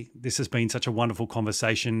today. This has been such a wonderful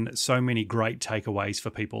conversation. So many great takeaways for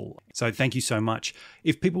people. So thank you so much.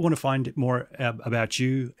 If people want to find more about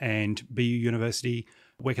you and BU University,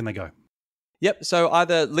 where can they go? Yep. So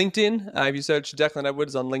either LinkedIn, if you search Declan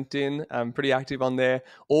Edwards on LinkedIn, I'm pretty active on there,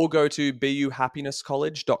 or go to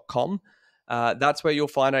buhappinesscollege.com. That's where you'll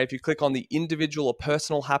find out, if you click on the individual or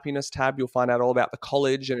personal happiness tab, you'll find out all about the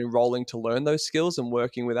college and enrolling to learn those skills and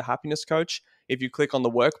working with a happiness coach. If you click on the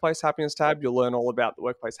workplace happiness tab, you'll learn all about the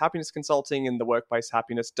workplace happiness consulting and the workplace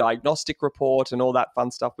happiness diagnostic report and all that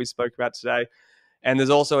fun stuff we spoke about today. And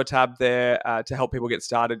there's also a tab there to help people get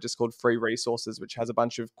started, just called Free Resources, which has a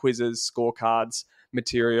bunch of quizzes, scorecards,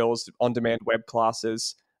 materials, on-demand web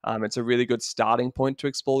classes. It's a really good starting point to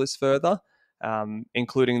explore this further,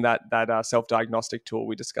 including that self-diagnostic tool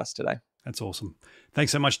we discussed today. That's awesome.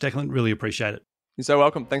 Thanks so much, Declan. Really appreciate it. You're so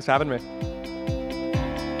welcome. Thanks for having me.